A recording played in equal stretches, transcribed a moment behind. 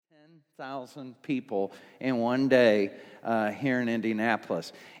10,000 people in one day here in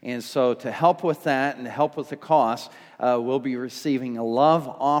Indianapolis. And so to help with that and to help with the cost, we'll be receiving a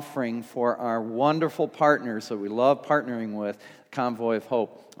love offering for our wonderful partners that we love partnering with, Convoy of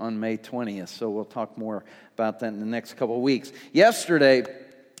Hope, on May 20th. So we'll talk more about that in the next couple of weeks. Yesterday,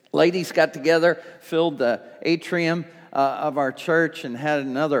 ladies got together, filled the atrium of our church, and had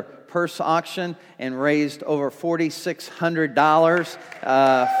another purse auction and raised over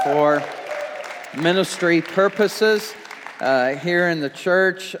 $4,600 for ministry purposes here in the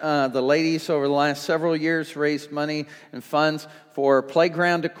church. The ladies over the last several years raised money and funds for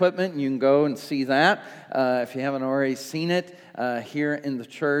playground equipment. You can go and see that if you haven't already seen it here in the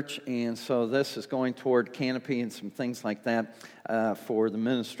church. And so this is going toward canopy and some things like that for the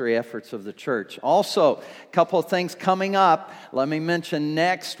ministry efforts of the church. Also, a couple of things coming up. Let me mention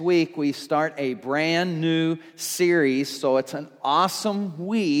next week we start a brand new series. So it's an awesome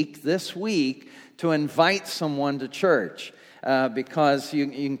week this week to invite someone to church. Because you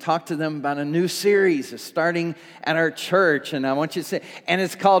can talk to them about a new series that's starting at our church. And I want you to say, and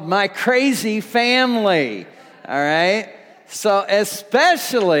it's called My Crazy Family. All right? So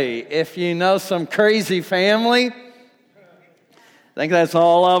especially if you know some crazy family, I think that's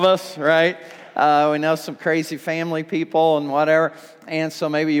all of us, right? We know some crazy family people and whatever. And so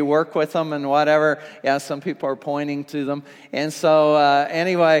maybe you work with them and whatever. Yeah, some people are pointing to them. And so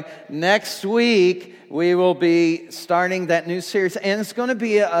anyway, next week we will be starting that new series. And it's going to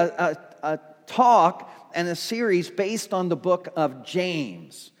be a talk and a series based on the book of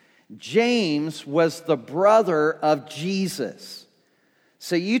James. James was the brother of Jesus.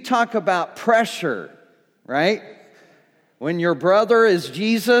 So you talk about pressure, right? When your brother is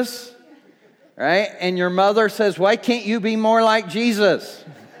Jesus, right? And your mother says, why can't you be more like Jesus?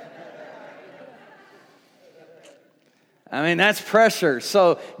 I mean, that's pressure.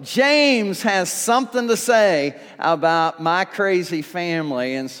 So James has something to say about my crazy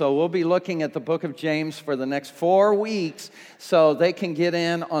family. And so we'll be looking at the book of James for the next 4 weeks so they can get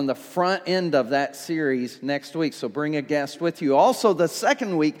in on the front end of that series next week. So bring a guest with you. Also, the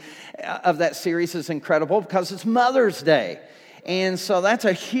second week of that series is incredible because it's Mother's Day. And so that's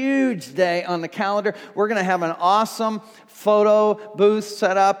a huge day on the calendar. We're going to have an awesome photo booth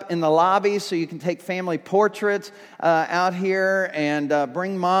set up in the lobby so you can take family portraits out here and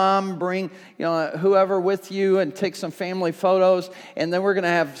bring mom, bring whoever with you and take some family photos. And then we're going to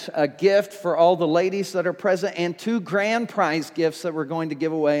have a gift for all the ladies that are present and 2 grand prize gifts that we're going to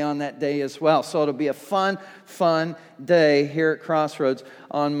give away on that day as well. So it'll be a fun day here at Crossroads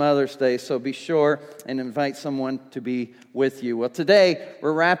on Mother's Day. So be sure and invite someone to be with you. Well, today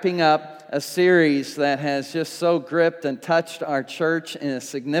we're wrapping up a series that has just so gripped and touched our church in a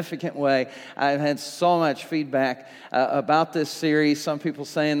significant way. I've had so much feedback about this series. Some people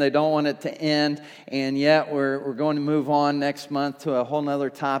saying they don't want it to end, and yet we're going to move on next month to a whole nother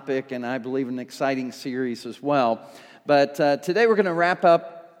topic, and I believe an exciting series as well. But today we're going to wrap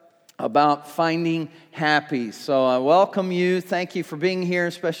up about finding happy. So I welcome you. Thank you for being here,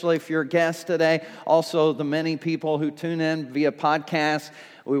 especially if you're a guest today. Also, the many people who tune in via podcast,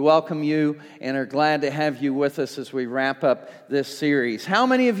 we welcome you and are glad to have you with us as we wrap up this series. How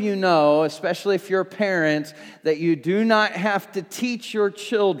many of you know, especially if you're parents, that you do not have to teach your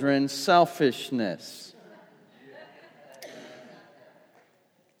children selfishness?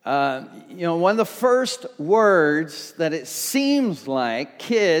 One of the first words that it seems like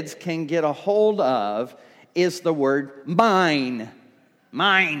kids can get a hold of is the word mine.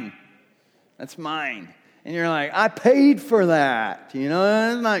 Mine. That's mine. And you're like, I paid for that.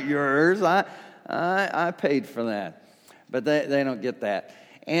 It's not yours. I paid for that. But they don't get that.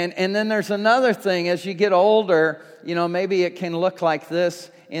 And then there's another thing. As you get older, maybe it can look like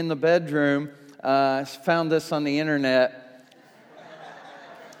this in the bedroom. I found this on the internet.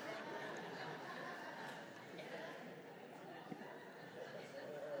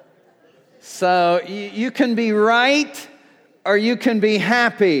 So you can be right or you can be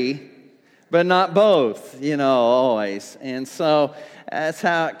happy, but not both, always. And so that's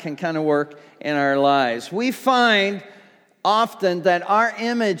how it can kind of work in our lives. We find often that our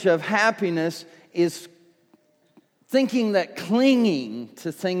image of happiness is thinking that clinging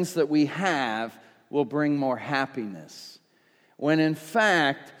to things that we have will bring more happiness, when in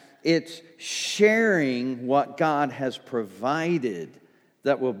fact it's sharing what God has provided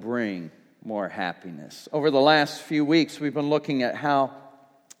that will bring more happiness. Over the last few weeks, we've been looking at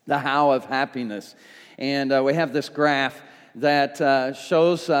the how of happiness. And we have this graph that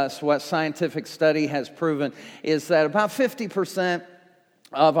shows us what scientific study has proven is that about 50%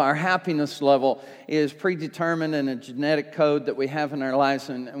 of our happiness level is predetermined in a genetic code that we have in our lives,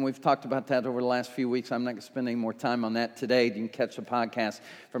 and we've talked about that over the last few weeks. I'm not going to spend any more time on that today. You can catch the podcast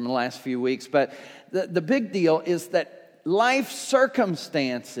from the last few weeks. But the big deal is that life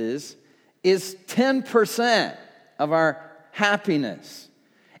circumstances is 10% of our happiness.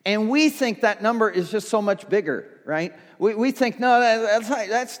 And we think that number is just so much bigger, right? We think, no,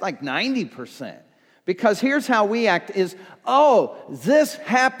 that's like 90%. Because here's how we act is, oh, this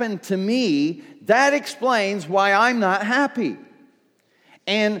happened to me. That explains why I'm not happy.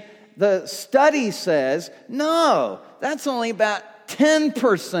 And the study says, no, that's only about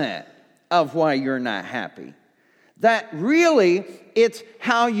 10% of why you're not happy. That really, it's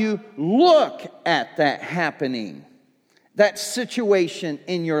how you look at that happening, that situation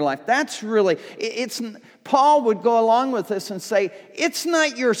in your life. That's really, Paul would go along with this and say, it's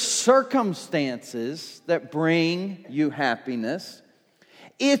not your circumstances that bring you happiness.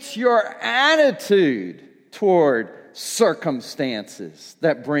 It's your attitude toward circumstances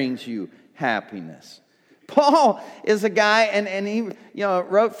that brings you happiness. Paul is a guy, and he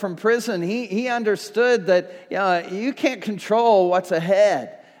wrote from prison. He understood that you can't control what's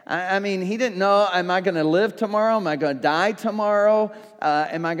ahead. I mean, he didn't know, am I going to live tomorrow? Am I going to die tomorrow?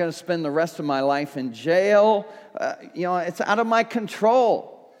 Am I going to spend the rest of my life in jail? It's out of my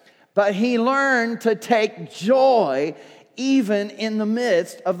control. But he learned to take joy even in the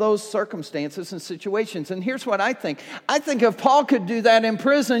midst of those circumstances and situations. And here's what I think. I think if Paul could do that in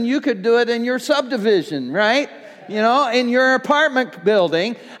prison, you could do it in your subdivision, right? In your apartment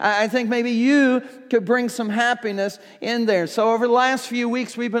building. I think maybe you could bring some happiness in there. So over the last few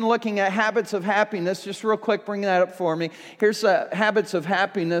weeks, we've been looking at habits of happiness. Just real quick, bring that up for me. Here's habits of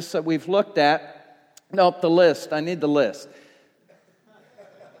happiness that we've looked at. Nope, the list. I need the list.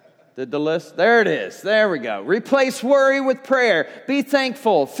 Did the list? There it is. There we go. Replace worry with prayer. Be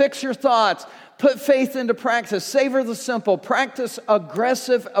thankful. Fix your thoughts. Put faith into practice. Savor the simple. Practice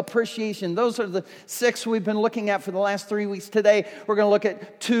aggressive appreciation. Those are the 6 we've been looking at for the last 3 weeks. Today, we're going to look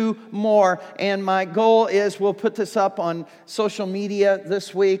at 2 more. And my goal is we'll put this up on social media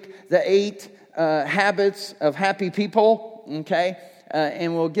this week. The 8 habits of happy people. Okay?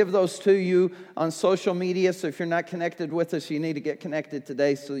 And we'll give those to you on social media. So if you're not connected with us, you need to get connected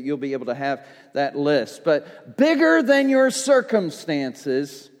today so that you'll be able to have that list. But bigger than your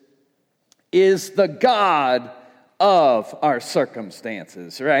circumstances is the God of our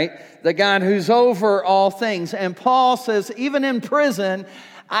circumstances, right? The God who's over all things. And Paul says, even in prison,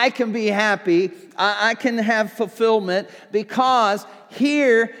 I can be happy. I can have fulfillment because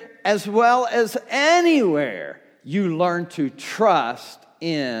here, as well as anywhere, you learn to trust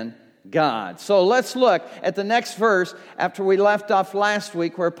in God. So let's look at the next verse after we left off last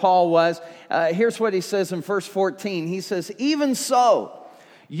week where Paul was. Here's what he says in verse 14. He says, even so,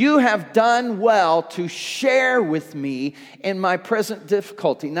 you have done well to share with me in my present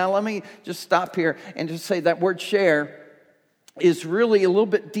difficulty. Now, let me just stop here and just say that word share is really a little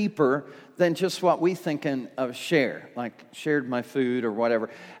bit deeper than just what we think of share, like shared my food or whatever.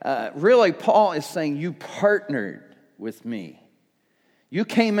 Really, Paul is saying you partnered with me. You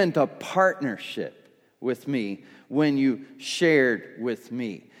came into partnership with me when you shared with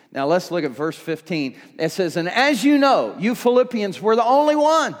me. Now let's look at verse 15. It says, and as you know, you Philippians were the only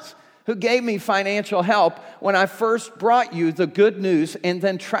ones who gave me financial help when I first brought you the good news and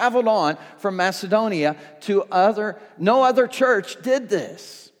then traveled on from Macedonia to no other church did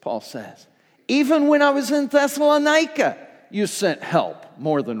this, Paul says. Even when I was in Thessalonica, you sent help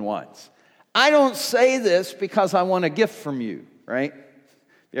more than once. I don't say this because I want a gift from you, right?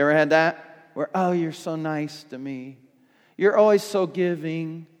 You ever had that? Where, oh, you're so nice to me. You're always so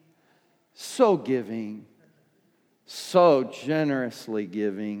giving, so generously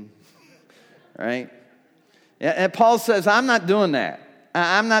giving, right? And Paul says, I'm not doing that.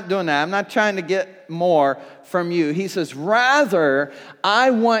 I'm not doing that. I'm not trying to get more from you. He says, rather,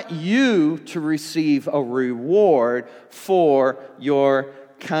 I want you to receive a reward for your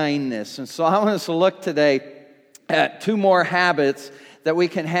kindness. And so I want us to look today at 2 more habits that we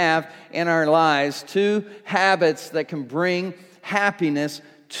can have in our lives. 2 habits that can bring happiness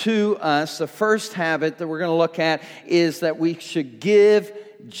to us. The first habit that we're going to look at is that we should give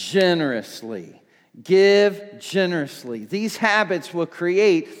generously. Give generously. These habits will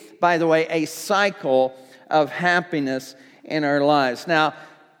create, by the way, a cycle of happiness in our lives. Now,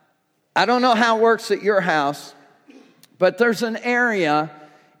 I don't know how it works at your house, but there's an area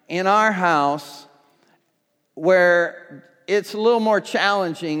in our house where it's a little more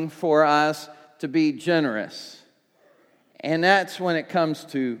challenging for us to be generous. And that's when it comes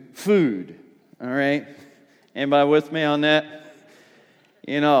to food. All right? Anybody with me on that?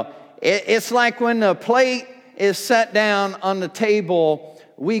 It's like when the plate is set down on the table,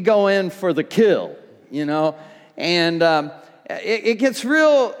 we go in for the kill, And it gets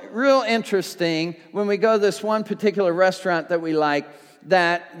real interesting when we go to this one particular restaurant that we like,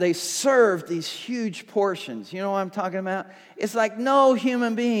 that they serve these huge portions. You know what I'm talking about? It's like no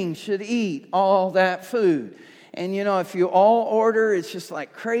human being should eat all that food. And, if you all order, it's just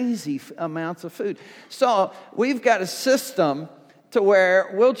like crazy amounts of food. So we've got a system to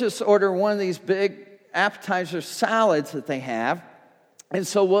where we'll just order one of these big appetizer salads that they have. And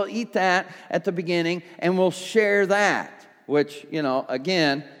so we'll eat that at the beginning, and we'll share that, which,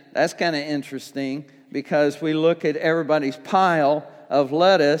 again, that's kind of interesting because we look at everybody's pile of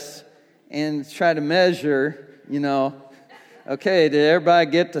lettuce and try to measure, okay, did everybody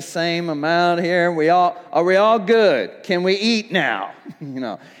get the same amount here? Are we all good? Can we eat now?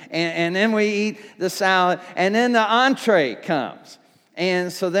 And then we eat the salad, and then the entree comes.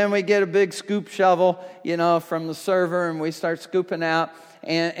 And so then we get a big scoop shovel, from the server, and we start scooping out,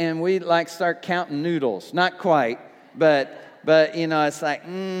 and we start counting noodles. Not quite, but it's like,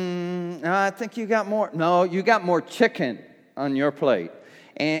 no, I think you got more. No, you got more chicken on your plate.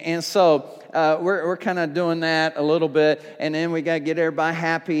 And so we're kind of doing that a little bit, and then we got to get everybody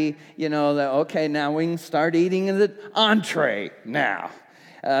happy, that, okay, now we can start eating the entree now.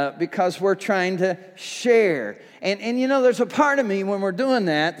 Because we're trying to share. And there's a part of me when we're doing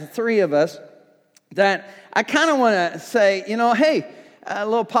that, the three of us, that I kind of want to say, hey, a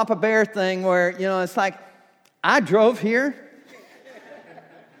little Papa Bear thing where, it's like, I drove here.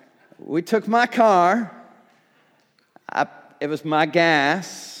 We took my car. It was my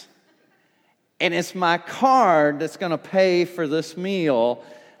gas. And it's my card that's going to pay for this meal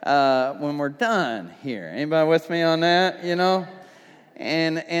when we're done here. Anybody with me on that,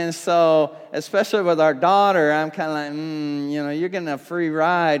 And so, especially with our daughter, I'm kind of like, you're getting a free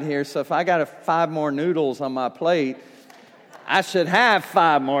ride here. So if I got 5 more noodles on my plate, I should have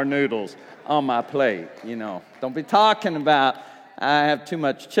 5 more noodles on my plate. Don't be talking about I have too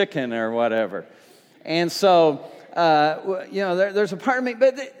much chicken or whatever. And so, there's a part of me.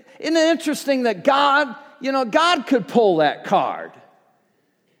 But isn't it interesting that God could pull that card?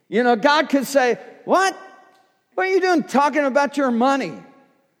 God could say, what? What are you doing talking about your money?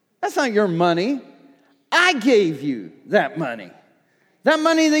 That's not your money. I gave you that money. That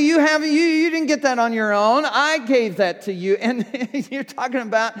money that you have, you didn't get that on your own. I gave that to you. And you're talking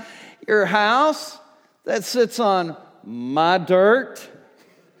about your house that sits on my dirt,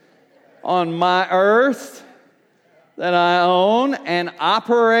 on my earth that I own and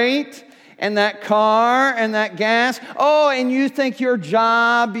operate, and that car and that gas. Oh, and you think your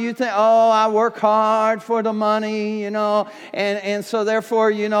job, I work hard for the money, and so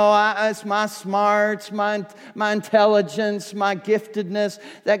therefore, it's my smarts, my intelligence, my giftedness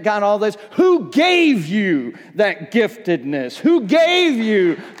that got all this. Who gave you that giftedness? Who gave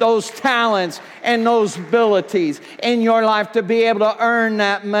you those talents and those abilities in your life to be able to earn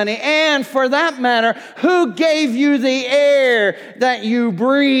that money? And for that matter, who gave you the air that you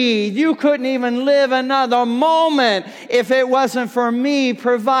breathe? You couldn't even live another moment if it wasn't for me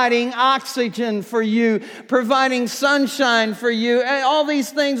providing oxygen for you, providing sunshine for you, and all these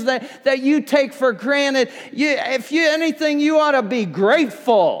things that you take for granted. Anything, you ought to be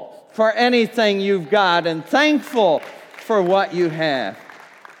grateful for anything you've got and thankful for what you have.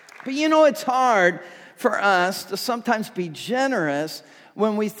 But it's hard for us to sometimes be generous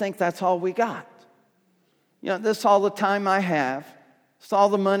when we think that's all we got. This is all the time I have. It's all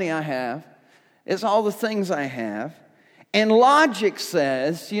the money I have. It's all the things I have. And logic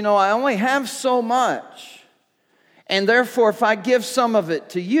says, I only have so much. And therefore, if I give some of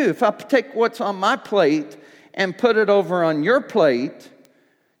it to you, if I take what's on my plate and put it over on your plate,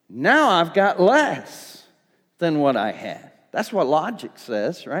 now I've got less than what I had. That's what logic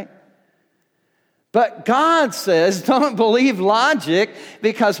says, right? But God says, don't believe logic,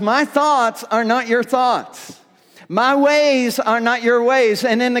 because my thoughts are not your thoughts. My ways are not your ways.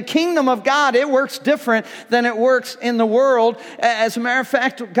 And in the kingdom of God, it works different than it works in the world. As a matter of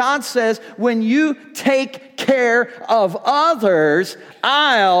fact, God says, when you take care of others,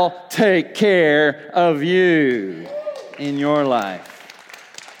 I'll take care of you in your life.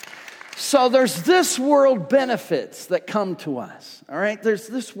 So there's this world benefits that come to us, all right? There's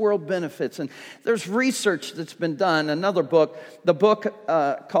this world benefits, and there's research that's been done. Another book, the book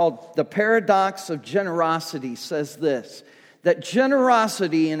called The Paradox of Generosity, says this, that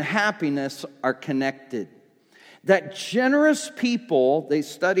generosity and happiness are connected. That generous people, they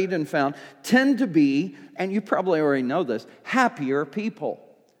studied and found, tend to be, and you probably already know this, happier people.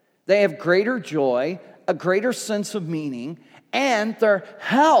 They have greater joy, a greater sense of meaning, and their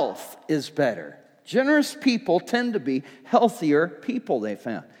health is better. Generous people tend to be healthier people, they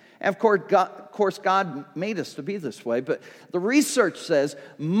found. And of course, God made us to be this way, but the research says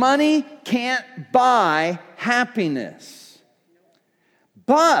money can't buy happiness.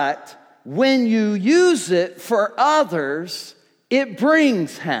 But when you use it for others, it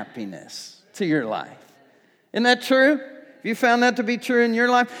brings happiness to your life. Isn't that true? Have you found that to be true in your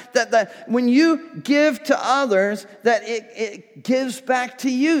life? That when you give to others, that it gives back to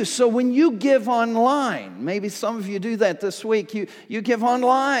you. So when you give online, maybe some of you do that this week, you give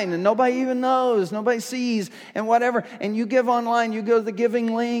online and nobody even knows, nobody sees and whatever, and you give online, you go to the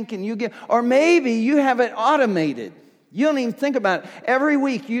giving link and you give, or maybe you have it automated. You don't even think about it. Every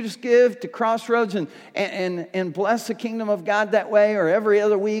week you just give to Crossroads and bless the kingdom of God that way, or every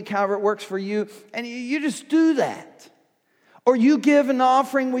other week, however it works for you, and you just do that. Or you give an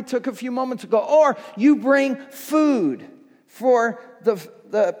offering we took a few moments ago. Or you bring food for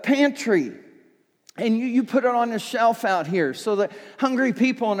the pantry. And you put it on the shelf out here so that hungry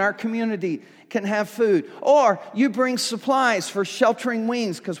people in our community can have food. Or you bring supplies for Sheltering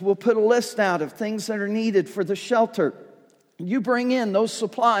Wings, because we'll put a list out of things that are needed for the shelter. You bring in those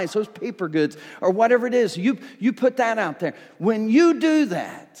supplies, those paper goods, or whatever it is. You put that out there. When you do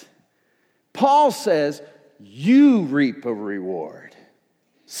that, Paul says, you reap a reward.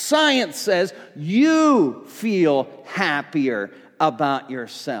 Science says you feel happier about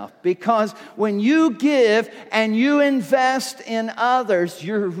yourself, because when you give and you invest in others,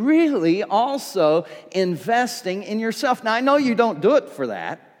 you're really also investing in yourself. Now, I know you don't do it for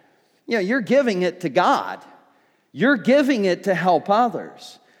that. You're giving it to God. You're giving it to help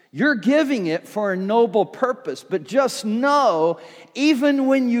others. You're giving it for a noble purpose, but just know, even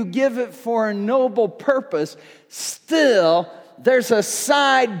when you give it for a noble purpose, still there's a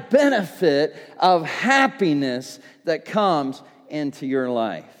side benefit of happiness that comes into your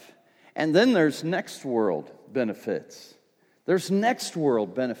life. And then there's next world benefits. There's next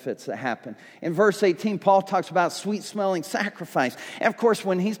world benefits that happen. In verse 18, Paul talks about sweet-smelling sacrifice. And of course,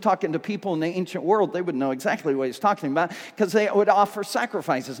 when he's talking to people in the ancient world, they would know exactly what he's talking about, because they would offer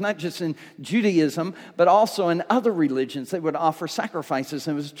sacrifices, not just in Judaism, but also in other religions. They would offer sacrifices,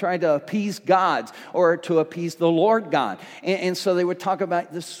 and it was to try to appease gods or to appease the Lord God. And so they would talk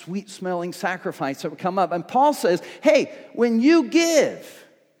about this sweet-smelling sacrifice that would come up. And Paul says, hey, when you give,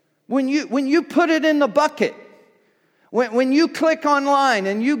 when you put it in the bucket, when you click online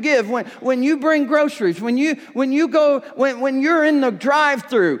and you give, when you bring groceries, when you're in the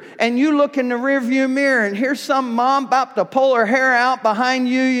drive-through and you look in the rearview mirror and here's some mom about to pull her hair out behind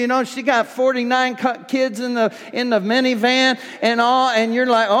you, she got 49 kids in the minivan and all, and you're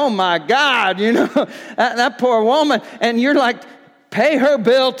like, oh my God, that poor woman, and you're like, pay her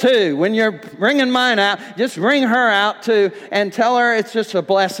bill too. When you're bringing mine out, just ring her out too and tell her it's just a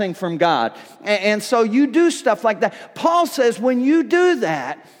blessing from God. And so you do stuff like that. Paul says when you do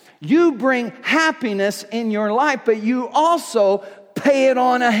that, you bring happiness in your life, but you also pay it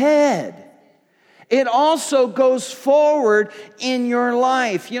on ahead. It also goes forward in your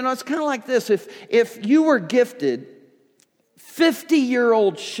life. It's kind of like this. If you were gifted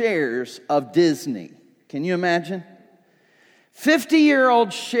 50-year-old shares of Disney, can you imagine?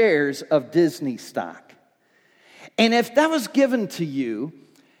 50-year-old shares of Disney stock. And if that was given to you,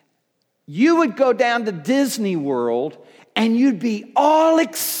 you would go down to Disney World and you'd be all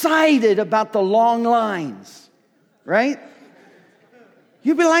excited about the long lines, right?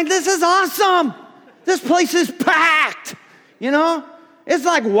 You'd be like, this is awesome. This place is packed, It's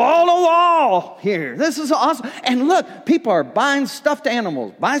like wall to wall here. This is awesome. And look, people are buying stuffed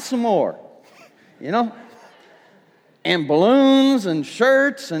animals. Buy some more, And balloons and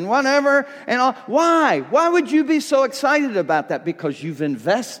shirts and whatever and all. Why? Why would you be so excited about that? Because you've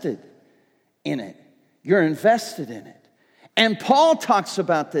invested in it. You're invested in it. And Paul talks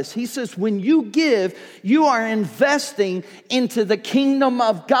about this. He says, when you give, you are investing into the kingdom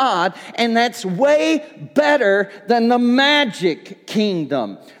of God, and that's way better than the magic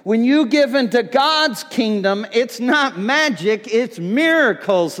kingdom. When you give into God's kingdom, it's not magic, it's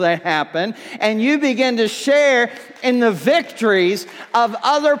miracles that happen, and you begin to share in the victories of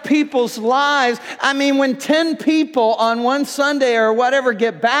other people's lives. I mean, when 10 people on one Sunday or whatever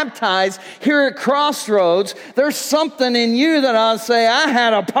get baptized here at Crossroads, there's something in you that I'll say, I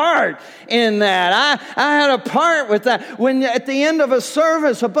had a part in that. I had a part with that. When at the end of a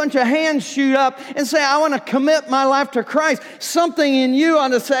service, a bunch of hands shoot up and say, I want to commit my life to Christ, something in you ought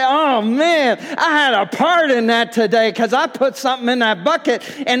to say, oh man, I had a part in that today because I put something in that bucket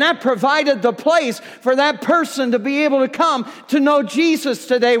and that provided the place for that person to be be able to come to know Jesus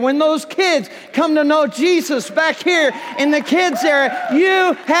today. When those kids come to know Jesus back here in the kids area,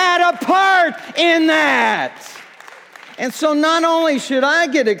 you had a part in that. And so not only should I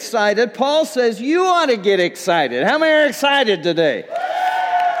get excited, Paul says you ought to get excited. How many are excited today?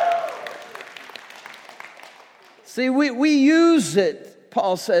 See, we use it,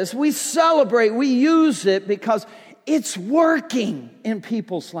 Paul says. We celebrate, we use it because it's working in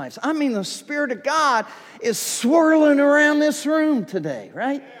people's lives. I mean, the Spirit of God is swirling around this room today,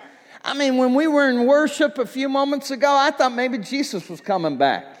 right? I mean, when we were in worship a few moments ago, I thought maybe Jesus was coming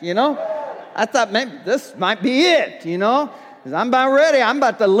back, you know? I thought maybe this might be it, you know? 'Cause I'm about ready. I'm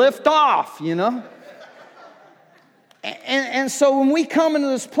about to lift off, you know? And so when we come into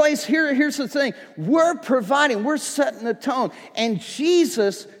this place, here's the thing. We're providing, we're setting the tone. And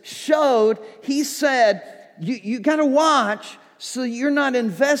Jesus showed, he said, you got to watch so you're not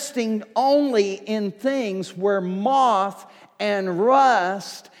investing only in things where moth and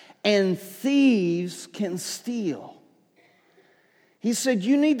rust and thieves can steal. He said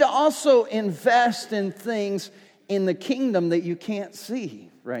you need to also invest in things in the kingdom that you can't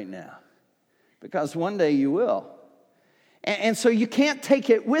see right now, because one day you will. And so you can't take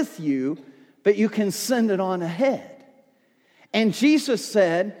it with you, but you can send it on ahead. And Jesus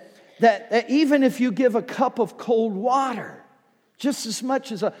said that even if you give a cup of cold water, just as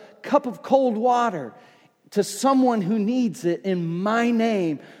much as a cup of cold water to someone who needs it in my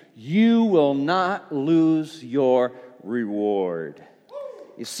name, you will not lose your reward.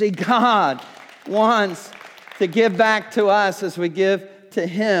 You see, God wants to give back to us as we give to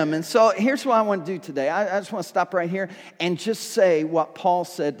Him. And so here's what I want to do today. I just want to stop right here and just say what Paul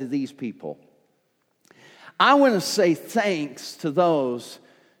said to these people. I want to say thanks to those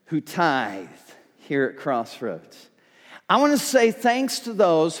who tithe here at Crossroads. I want to say thanks to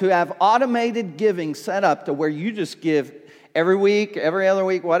those who have automated giving set up to where you just give every week, every other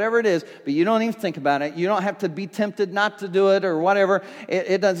week, whatever it is, but you don't even think about it. You don't have to be tempted not to do it or whatever.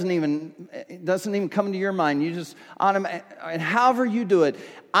 It doesn't even come to your mind. You just automate, and however you do it.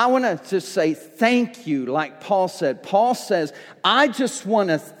 I want to just say thank you, like Paul said. Paul says, I just want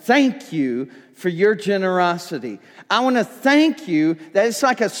to thank you for your generosity. I want to thank you that it's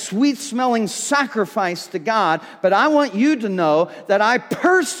like a sweet-smelling sacrifice to God, but I want you to know that I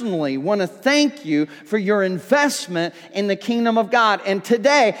personally want to thank you for your investment in the kingdom of God. And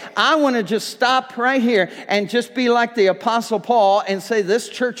today, I want to just stop right here and just be like the Apostle Paul and say, this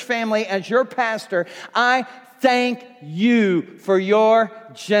church family, as your pastor, I thank you for your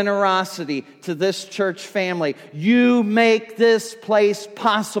generosity to this church family. You make this place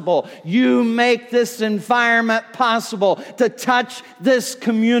possible. You make this environment possible to touch this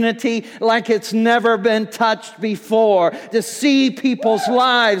community like it's never been touched before. To see people's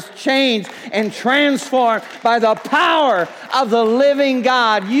lives change and transformed by the power of the living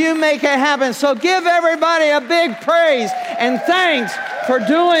God. You make it happen. So give everybody a big praise and thanks for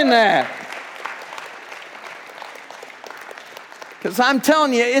doing that. Because I'm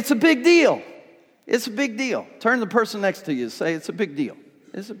telling you, it's a big deal. It's a big deal. Turn to the person next to you and say, it's a big deal.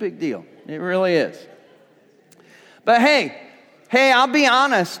 It's a big deal. It really is. But hey, I'll be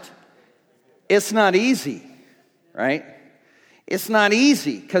honest. It's not easy, right? It's not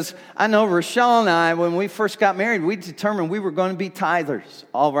easy. Because I know Rochelle and I, when we first got married, we determined we were going to be tithers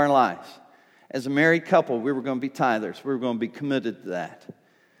all of our lives. As a married couple, we were going to be tithers. We were going to be committed to that.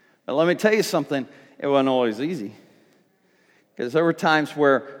 But let me tell you something. It wasn't always easy. Because there were times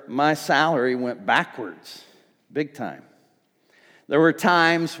where my salary went backwards, big time. There were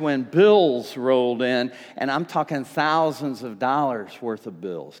times when bills rolled in, and I'm talking thousands of dollars worth of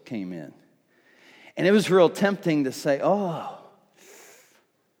bills came in. And it was real tempting to say,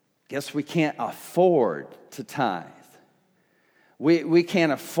 guess we can't afford to tithe. We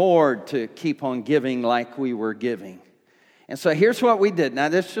can't afford to keep on giving like we were giving. And so here's what we did. Now,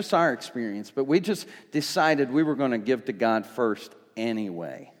 this is just our experience, but we just decided we were going to give to God first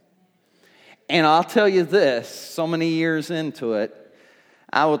anyway. And I'll tell you this, so many years into it,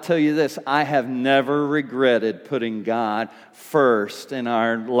 I will tell you this, I have never regretted putting God first in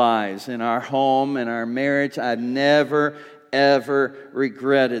our lives, in our home, in our marriage. I've never, ever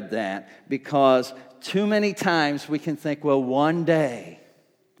regretted that, because too many times we can think, well, one day,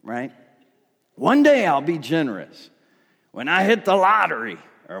 right? One day I'll be generous. When I hit the lottery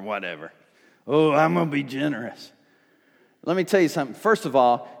or whatever, I'm going to be generous. Let me tell you something. First of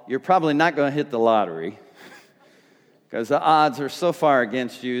all, you're probably not going to hit the lottery because the odds are so far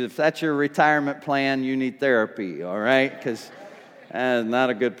against you. If that's your retirement plan, you need therapy, all right? Because that's not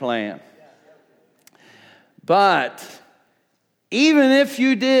a good plan. But Even if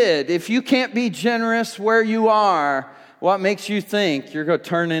you did, if you can't be generous where you are, what makes you think you're going to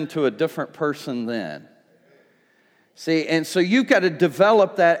turn into a different person then? See, and so you've got to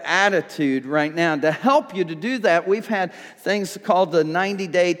develop that attitude right now. To help you to do that, we've had things called the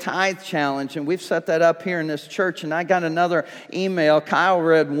 90-day tithe challenge, and we've set that up here in this church. And I got another email. Kyle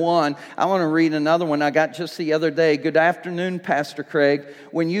read one. I want to read another one I got just the other day. Good afternoon, Pastor Craig.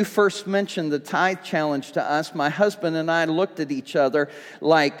 When you first mentioned the tithe challenge to us, my husband and I looked at each other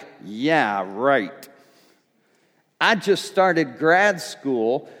like, yeah, right. I just started grad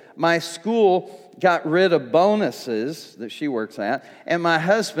school. My school got rid of bonuses that she works at, and my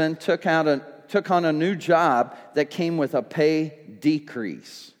husband took on a new job that came with a pay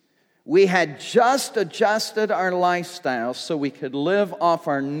decrease. We had just adjusted our lifestyle so we could live off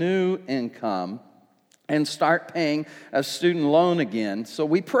our new income and start paying a student loan again. So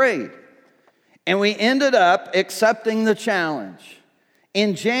we prayed, and we ended up accepting the challenge.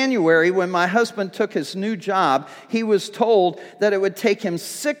 In January, when my husband took his new job, he was told that it would take him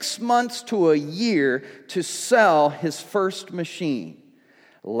 6 months to a year to sell his first machine.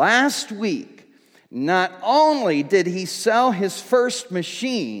 Last week, not only did he sell his first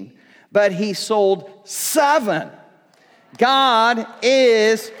machine, but he sold 7. God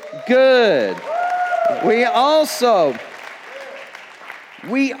is good. We also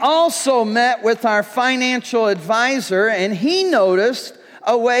met with our financial advisor, and he noticed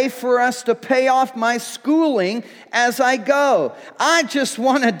a way for us to pay off my schooling as I go. I just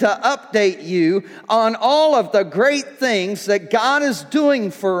wanted to update you on all of the great things that God is doing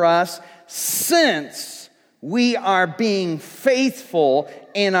for us since we are being faithful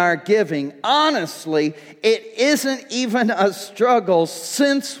in our giving. Honestly, it isn't even a struggle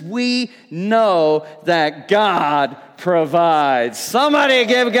since we know that God provides. Somebody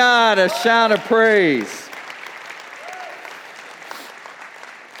give God a shout of praise.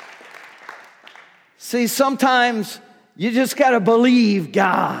 See, sometimes you just got to believe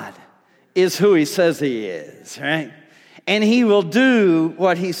God is who He says He is, right? And He will do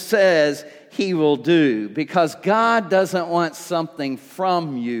what He says He will do, because God doesn't want something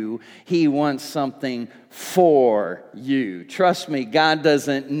from you. He wants something for you. Trust me, God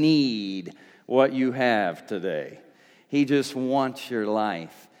doesn't need what you have today. He just wants your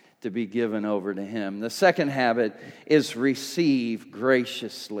life to be given over to Him. The second habit is receive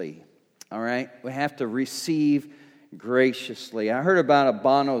graciously. All right? We have to receive graciously. I heard about a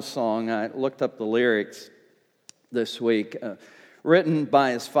Bono song. I looked up the lyrics this week, written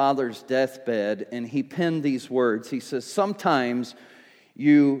by his father's deathbed, and he penned these words. He says, sometimes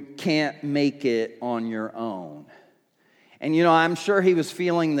you can't make it on your own. And, I'm sure he was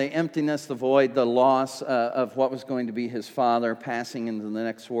feeling the emptiness, the void, the loss of what was going to be his father passing into the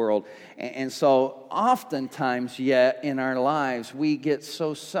next world. And so oftentimes yet in our lives, we get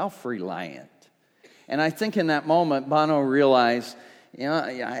so self-reliant. And I think in that moment, Bono realized,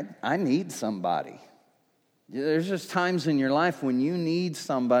 I need somebody. There's just times in your life when you need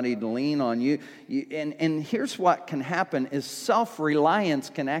somebody to lean on you. And here's what can happen is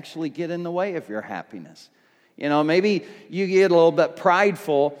self-reliance can actually get in the way of your happiness. Maybe you get a little bit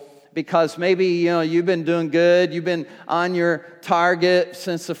prideful because maybe, you've been doing good. You've been on your target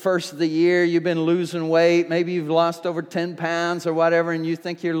since the first of the year. You've been losing weight. Maybe you've lost over 10 pounds or whatever, and you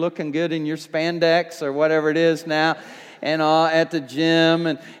think you're looking good in your spandex or whatever it is now. And at the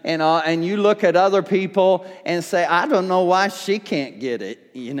gym, and you look at other people and say, I don't know why she can't get it.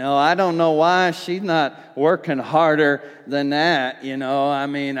 I don't know why she's not working harder than that. Here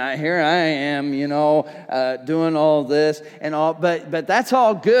I am, doing all this and all, but that's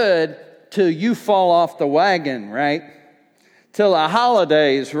all good till you fall off the wagon, right? Till the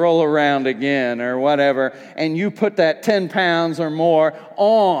holidays roll around again or whatever, and you put that 10 pounds or more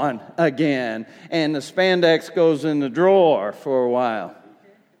on again, and the spandex goes in the drawer for a while,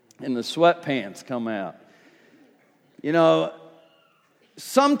 and the sweatpants come out.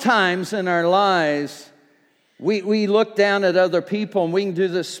 Sometimes in our lives, we look down at other people, and we can do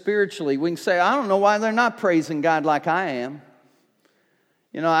this spiritually. We can say, I don't know why they're not praising God like I am.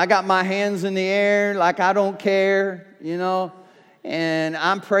 I got my hands in the air like I don't care, and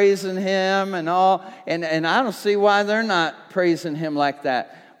I'm praising Him and all, and I don't see why they're not praising Him like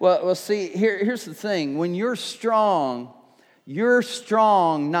that. Well, see, here's the thing. When you're strong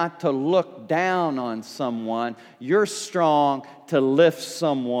not to look down on someone. You're strong to lift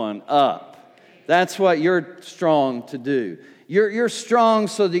someone up. That's what you're strong to do. You're strong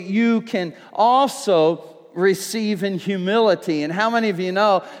so that you can also receive in humility. And how many of you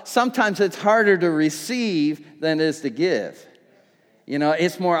know sometimes it's harder to receive than it is to give?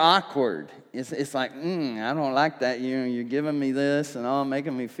 It's more awkward. It's like, I don't like that. You're giving me this and all,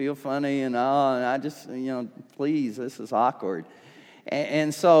 making me feel funny and all, and I just, please, this is awkward.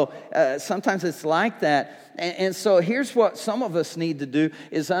 And so sometimes it's like that. And so here's what some of us need to do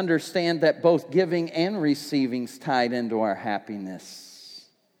is understand that both giving and receiving is tied into our happiness.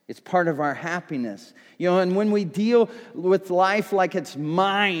 It's part of our happiness. And when we deal with life like it's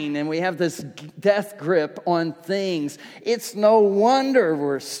mine and we have this death grip on things, it's no wonder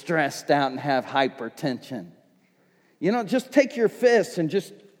we're stressed out and have hypertension. Just take your fists and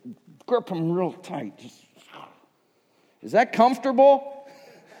just grip them real tight. Is that comfortable?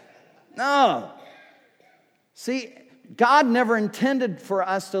 No. See, God never intended for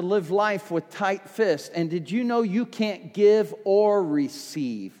us to live life with tight fists. And did you know you can't give or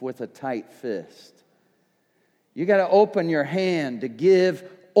receive with a tight fist? You got to open your hand to give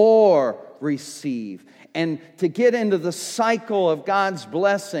or receive. And to get into the cycle of God's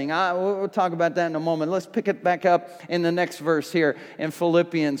blessing, we'll talk about that in a moment. Let's pick it back up in the next verse here in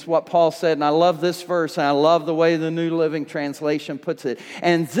Philippians, what Paul said. And I love this verse, and I love the way the New Living Translation puts it.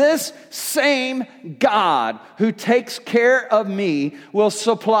 And this same God who takes care of me will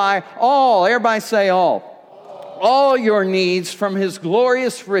supply all, everybody say all your needs from His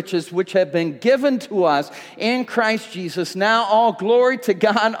glorious riches which have been given to us in Christ Jesus. Now all glory to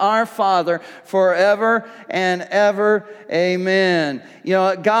God our Father forever and ever. Amen.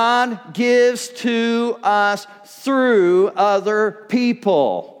 God gives to us through other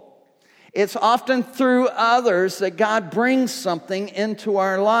people. It's often through others that God brings something into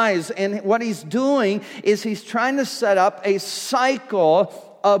our lives. And what He's doing is He's trying to set up a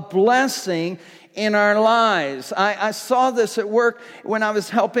cycle of blessing in our lives. I saw this at work when I was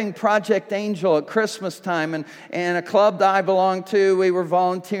helping Project Angel at Christmas time, and a club that I belonged to, we were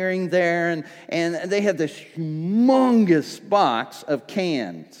volunteering there, and they had this humongous box of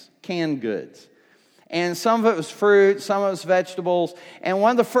canned goods. And some of it was fruit, some of it was vegetables, and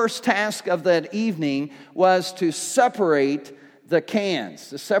one of the first tasks of that evening was to separate the cans,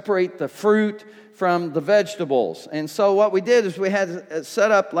 to separate the fruit from the vegetables. And so what we did is we had set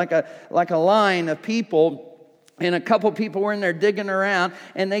up like a line of people, and a couple people were in there digging around,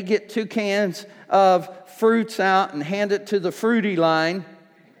 and they get 2 cans of fruits out and hand it to the fruity line.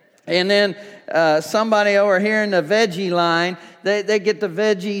 And then somebody over here in the veggie line, they get the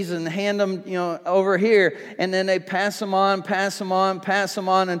veggies and hand them, over here. And then they pass them on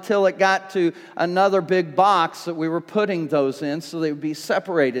until it got to another big box that we were putting those in so they would be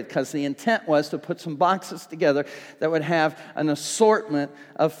separated, because the intent was to put some boxes together that would have an assortment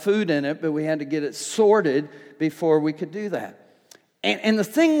of food in it, but we had to get it sorted before we could do that. And the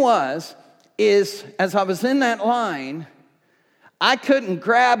thing is as I was in that line, I couldn't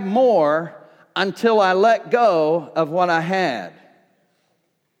grab more until I let go of what I had.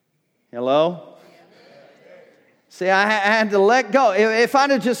 Hello? See, I had to let go. If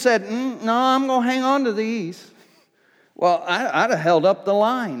I'd have just said, no, I'm going to hang on to these, well, I'd have held up the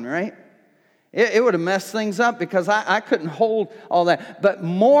line, right? It would have messed things up because I couldn't hold all that. But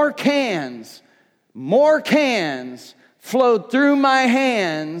more cans flowed through my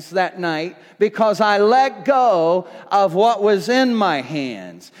hands that night because I let go of what was in my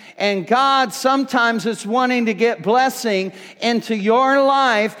hands. And God sometimes is wanting to get blessing into your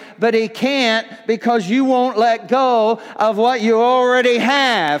life, but He can't because you won't let go of what you already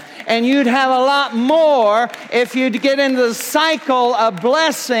have. And you'd have a lot more if you'd get into the cycle of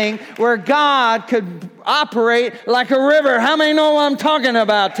blessing where God could operate like a river. How many know what I'm talking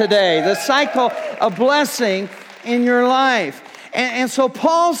about today? The cycle of blessing in your life. And so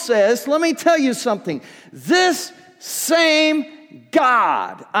Paul says, let me tell you something. This same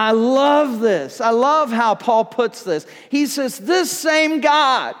God, I love this. I love how Paul puts this. He says, this same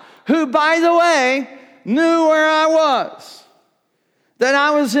God, who, by the way, knew where I was, that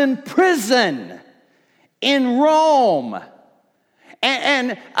I was in prison in Rome.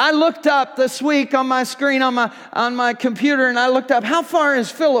 And I looked up this week on my screen, on my computer, and I looked up, how far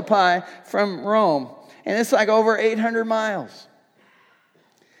is Philippi from Rome? And it's like over 800 miles.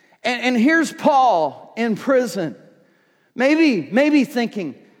 And here's Paul in prison. Maybe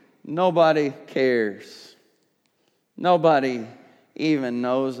thinking, nobody cares. Nobody even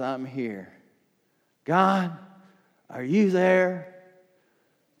knows I'm here. God, are you there?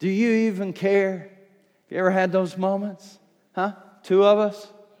 Do you even care? Have you ever had those moments? Huh? 2 of us?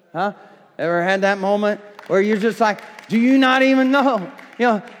 Huh? Ever had that moment where you're just like, do you not even know?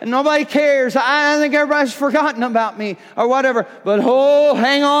 And nobody cares. I think everybody's forgotten about me or whatever. But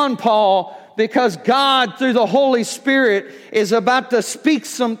hang on, Paul. because God, through the Holy Spirit, is about to speak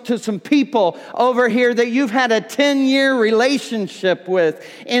to some people over here that you've had a 10-year relationship with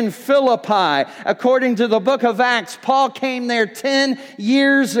in Philippi. According to the book of Acts, Paul came there 10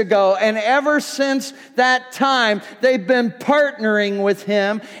 years ago, and ever since that time, they've been partnering with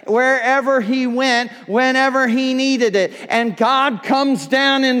him wherever he went, whenever he needed it. And God comes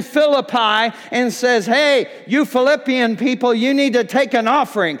down in Philippi and says, hey, you Philippian people, you need to take an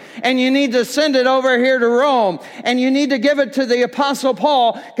offering, and you need to send it over here to Rome, and you need to give it to the Apostle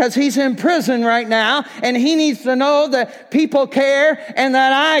Paul because he's in prison right now, and he needs to know that people care and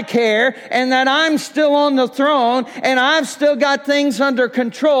that I care and that I'm still on the throne and I've still got things under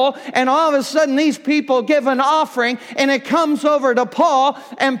control. And all of a sudden these people give an offering, and it comes over to Paul,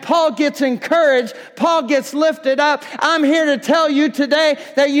 and Paul gets encouraged. Paul gets lifted up. I'm here to tell you today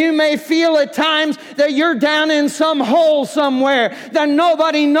that you may feel at times that you're down in some hole somewhere, that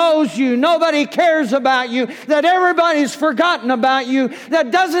nobody knows you, nobody cares about you, that everybody's forgotten about you,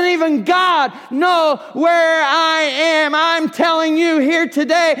 that doesn't even God know where I am. I'm telling you here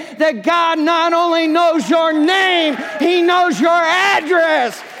today that God not only knows your name, He knows your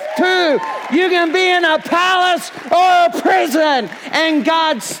address too. You can be in a palace or a prison, and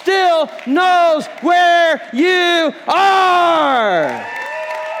God still knows where you are.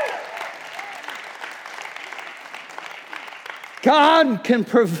 God can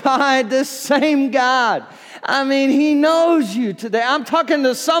provide, this same God. I mean, He knows you today. I'm talking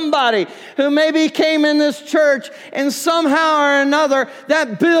to somebody who maybe came in this church and somehow or another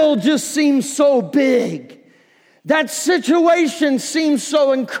that bill just seems so big. That situation seems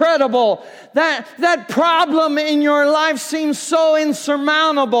so incredible. That problem in your life seems so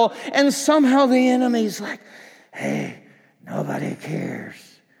insurmountable. And somehow the enemy's like, hey, nobody cares.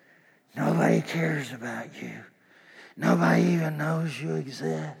 Nobody cares about you. Nobody even knows you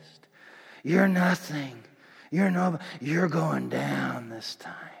exist. You're nothing. You're going down this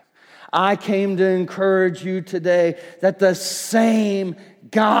time. I came to encourage you today that the same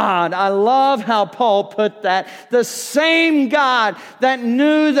God, I love how Paul put that, the same God that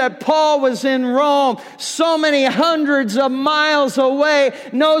knew that Paul was in Rome so many hundreds of miles away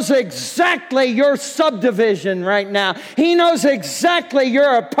knows exactly your subdivision right now. He knows exactly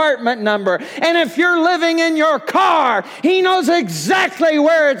your apartment number. And if you're living in your car, He knows exactly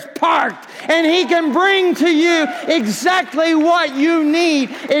where it's parked. And He can bring to you exactly what you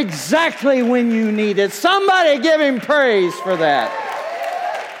need, exactly when you need it. Somebody give Him praise for that.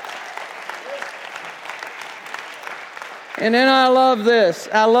 And then I love this.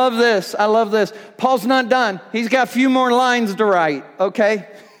 Paul's not done. He's got a few more lines to write, okay?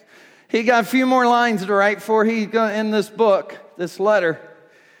 He got a few more lines to write before he's going to end this book, this letter.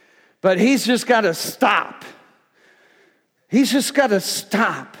 But he's just got to stop. He's just got to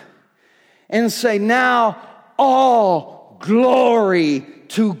stop and say, now all glory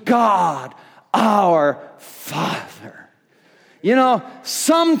to God, our Father. You know,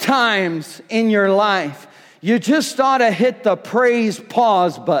 sometimes in your life, you just ought to hit the praise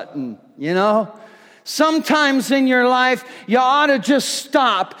pause button, you know? Sometimes in your life, you ought to just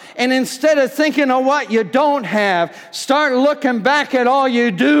stop, and instead of thinking of what you don't have, start looking back at all you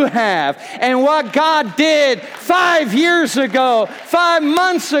do have and what God did 5 years ago, 5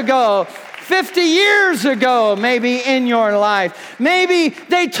 months ago, 50 years ago, maybe in your life. Maybe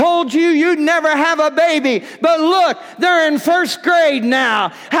they told you you'd never have a baby, but look, they're in first grade now.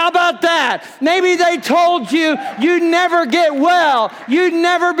 How about that? Maybe they told you you'd never get well, you'd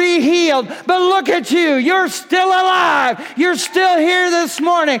never be healed, but look at you, you're still alive. You're still here this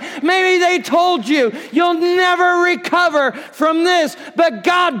morning. Maybe they told you you'll never recover from this, but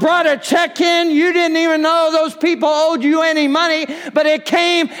God brought a check in. You didn't even know those people owed you any money, but it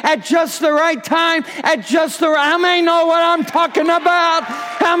came at just the right time, at just the right. How many know what I'm talking about?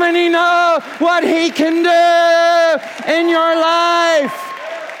 How many know what He can do in your life?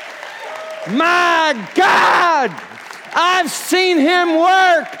 My God, I've seen Him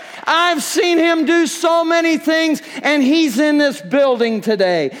work. I've seen Him do so many things, and He's in this building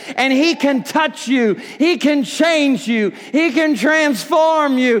today. And He can touch you. He can change you. He can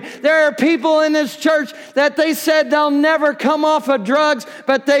transform you. There are people in this church that they said they'll never come off of drugs,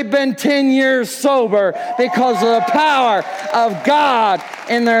 but they've been 10 years sober because of the power of God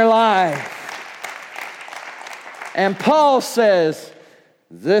in their life. And Paul says,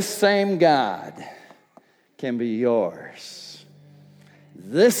 this same God can be yours.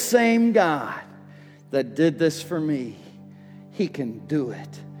 This same God that did this for me, He can do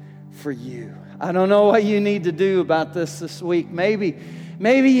it for you. I don't know what you need to do about this week. Maybe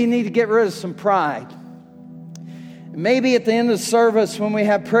you need to get rid of some pride. Maybe at the end of the service when we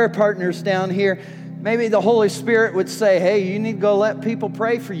have prayer partners down here, maybe the Holy Spirit would say, hey, you need to go let people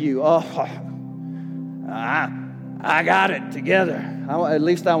pray for you. Oh, I got it together. At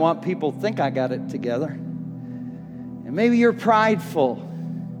least I want people to think I got it together. And maybe you're prideful.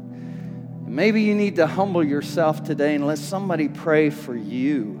 Maybe you need to humble yourself today and let somebody pray for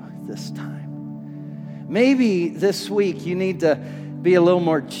you this time. Maybe this week you need to be a little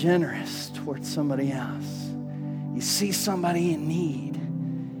more generous towards somebody else. You see somebody in need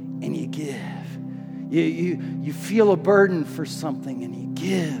and you give. You feel a burden for something and you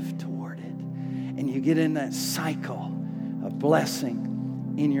give toward it. And you get in that cycle of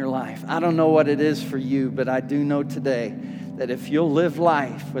blessing in your life. I don't know what it is for you, but I do know today that if you'll live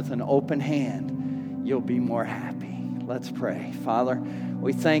life with an open hand, you'll be more happy. Let's pray. Father,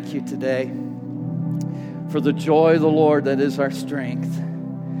 we thank you today for the joy of the Lord that is our strength.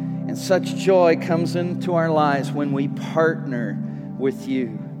 And such joy comes into our lives when we partner with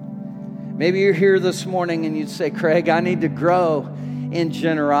you. Maybe you're here this morning and you'd say, Craig, I need to grow in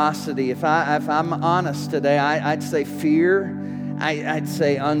generosity. If I'm honest today, I'd say fear. I'd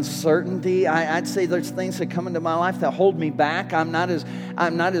say uncertainty. I'd say there's things that come into my life that hold me back. I'm not as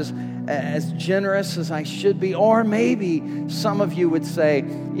generous as I should be. Or maybe some of you would say,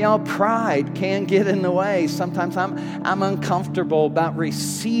 pride can get in the way. Sometimes I'm uncomfortable about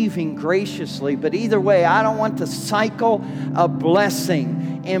receiving graciously. But either way, I don't want the cycle of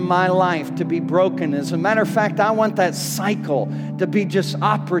blessing in my life to be broken. As a matter of fact, I want that cycle to be just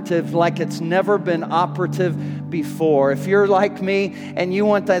operative like it's never been operative before. If you're like me and you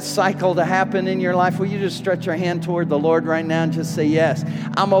want that cycle to happen in your life, will you just stretch your hand toward the Lord right now and just say, yes,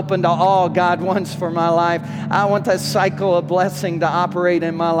 I'm open to all God wants for my life. I want that cycle of blessing to operate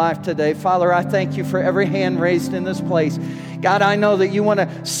in my life today. Father, I thank you for every hand raised in this place. God, I know that you want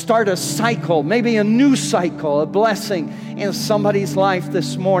to start a cycle, maybe a new cycle, a blessing in somebody's life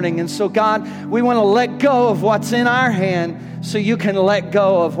this morning. And so, God, we want to let go of what's in our hand so you can let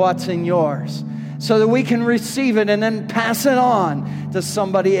go of what's in yours, so that we can receive it and then pass it on to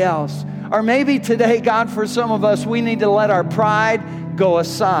somebody else. Or maybe today, God, for some of us, we need to let our pride go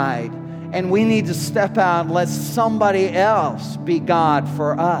aside and we need to step out and let somebody else be God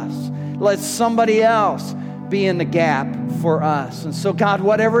for us. Let somebody else be in the gap for us. And so, God,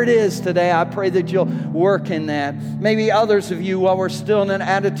 whatever it is today, I pray that you'll work in that. Maybe others of you, while we're still in an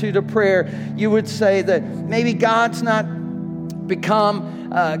attitude of prayer, you would say that maybe God's not become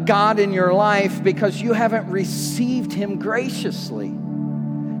God in your life because you haven't received him graciously.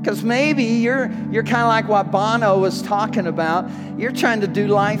 Because maybe you're kind of like what Bono was talking about. You're trying to do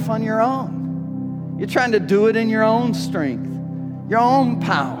life on your own. You're trying to do it in your own strength, your own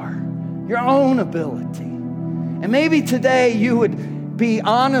power, your own ability. And maybe today you would be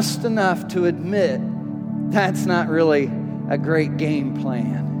honest enough to admit that's not really a great game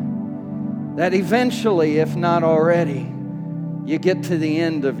plan. That eventually, if not already, you get to the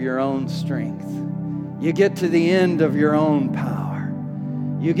end of your own strength. You get to the end of your own power.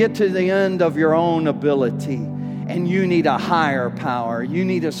 You get to the end of your own ability. And you need a higher power. You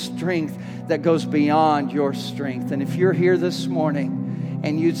need a strength that goes beyond your strength. And if you're here this morning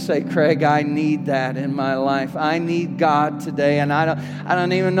and you'd say, Craig, I need that in my life. I need God today. And I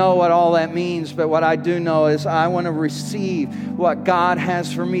don't even know what all that means, but what I do know is I want to receive what God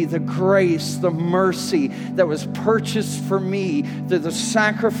has for me, the grace, the mercy that was purchased for me through the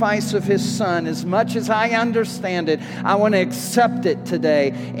sacrifice of his son. As much as I understand it, I want to accept it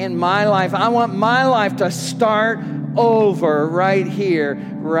today in my life. I want my life to start over right here,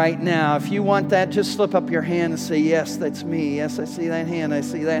 right now. If you want that, just slip up your hand and say, yes, that's me. Yes, I see that hand. I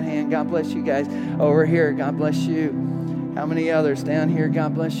see that hand. God bless you guys. Over here, God bless you. How many others down here?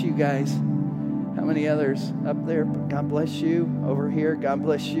 God bless you guys. How many others up there? God bless you. Over here, God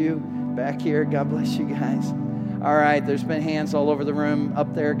bless you. Back here, God bless you guys. All right, there's been hands all over the room.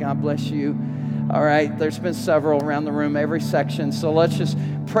 Up there, God bless you. All right, there's been several around the room, every section. So let's just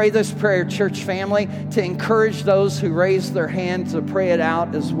pray this prayer, church family, to encourage those who raise their hands to pray it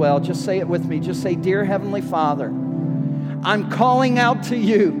out as well. Just say it with me. Just say, Dear Heavenly Father, I'm calling out to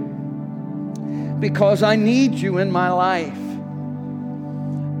you because I need you in my life.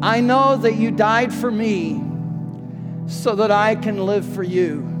 I know that you died for me so that I can live for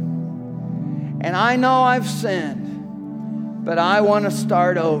you. And I know I've sinned, but I want to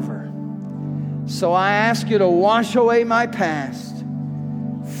start over. So I ask you to wash away my past.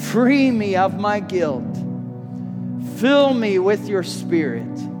 Free me of my guilt. Fill me with your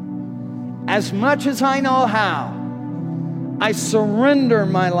Spirit. As much as I know how, I surrender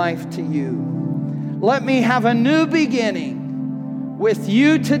my life to you. Let me have a new beginning with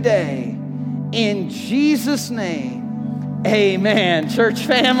you today. In Jesus' name, Amen. Church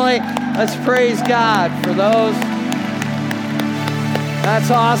family, let's praise God for those.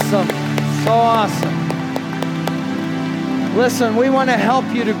 That's awesome. So awesome. Listen, we want to help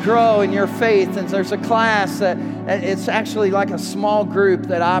you to grow in your faith, and there's a class that it's actually like a small group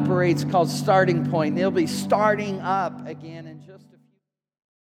that operates called Starting Point. They'll be starting up again.